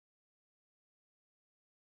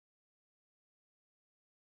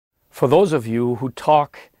For those of you who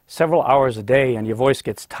talk several hours a day and your voice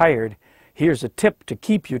gets tired, here's a tip to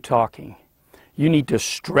keep you talking. You need to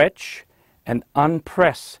stretch and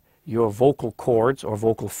unpress your vocal cords or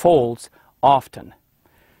vocal folds often.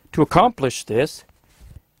 To accomplish this,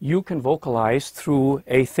 you can vocalize through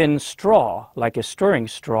a thin straw, like a stirring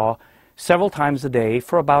straw, several times a day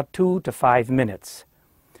for about 2 to 5 minutes.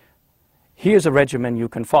 Here's a regimen you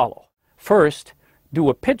can follow. First, do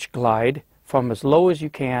a pitch glide from as low as you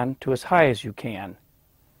can to as high as you can.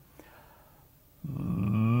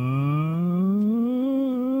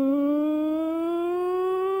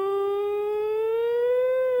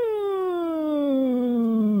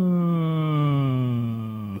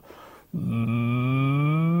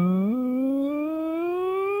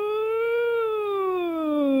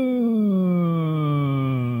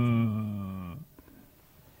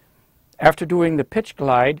 After doing the pitch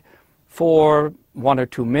glide for 1 or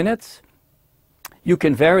 2 minutes, you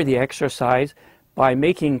can vary the exercise by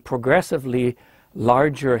making progressively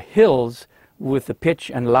larger hills with the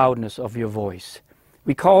pitch and loudness of your voice.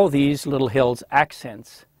 We call these little hills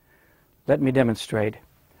accents. Let me demonstrate.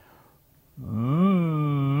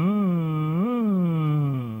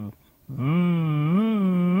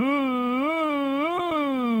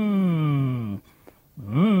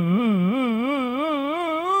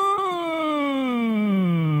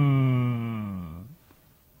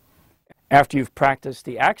 After you've practiced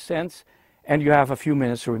the accents and you have a few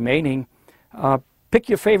minutes remaining, pick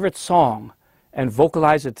your favorite song and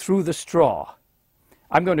vocalize it through the straw.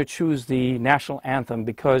 I'm going to choose the national anthem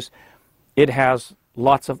because it has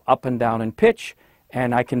lots of up and down in pitch,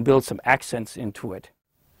 and I can build some accents into it.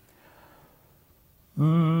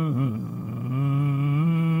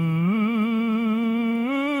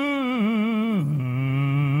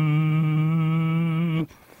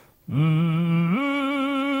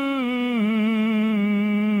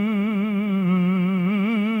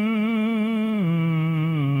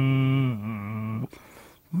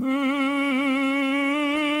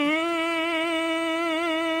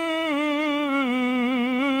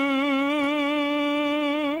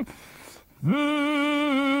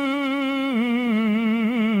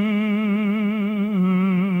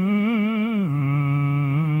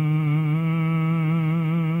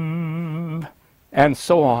 And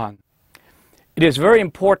so on. It is very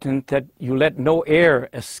important that you let no air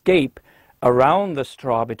escape around the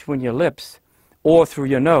straw between your lips or through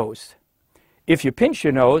your nose. If you pinch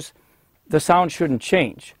your nose, the sound shouldn't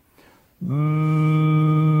change.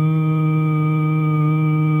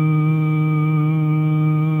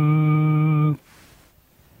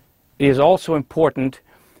 It is also important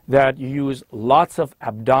that you use lots of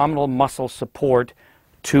abdominal muscle support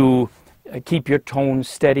to keep your tone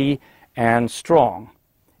steady and strong.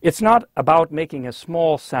 It's not about making a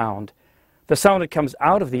small sound. The sound that comes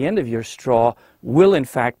out of the end of your straw will in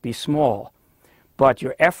fact be small, but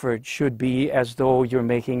your effort should be as though you're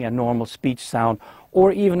making a normal speech sound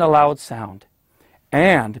or even a loud sound.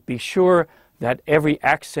 And be sure that every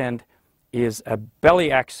accent is a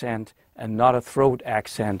belly accent and not a throat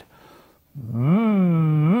accent.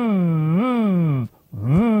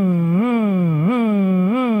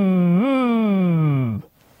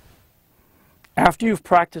 After you've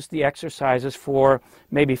practiced the exercises for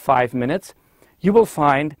maybe 5 minutes, you will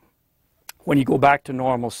find when you go back to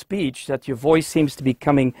normal speech that your voice seems to be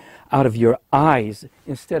coming out of your eyes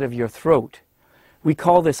instead of your throat. We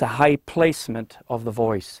call this a high placement of the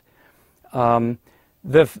voice.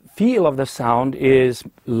 The feel of the sound is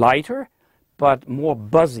lighter but more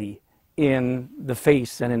buzzy in the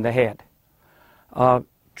face and in the head.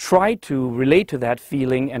 Try to relate to that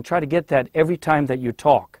feeling and try to get that every time that you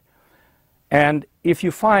talk. And if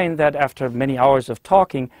you find that after many hours of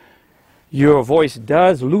talking, your voice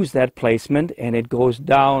does lose that placement and it goes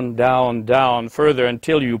down, down, down further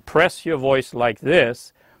until you press your voice like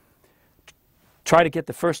this, try to get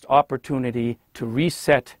the first opportunity to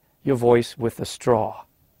reset your voice with a straw.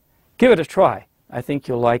 Give it a try. I think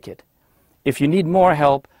you'll like it. If you need more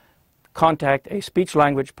help, contact a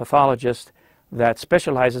speech-language pathologist that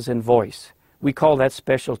specializes in voice. We call that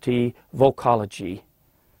specialty vocology.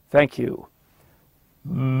 Thank you.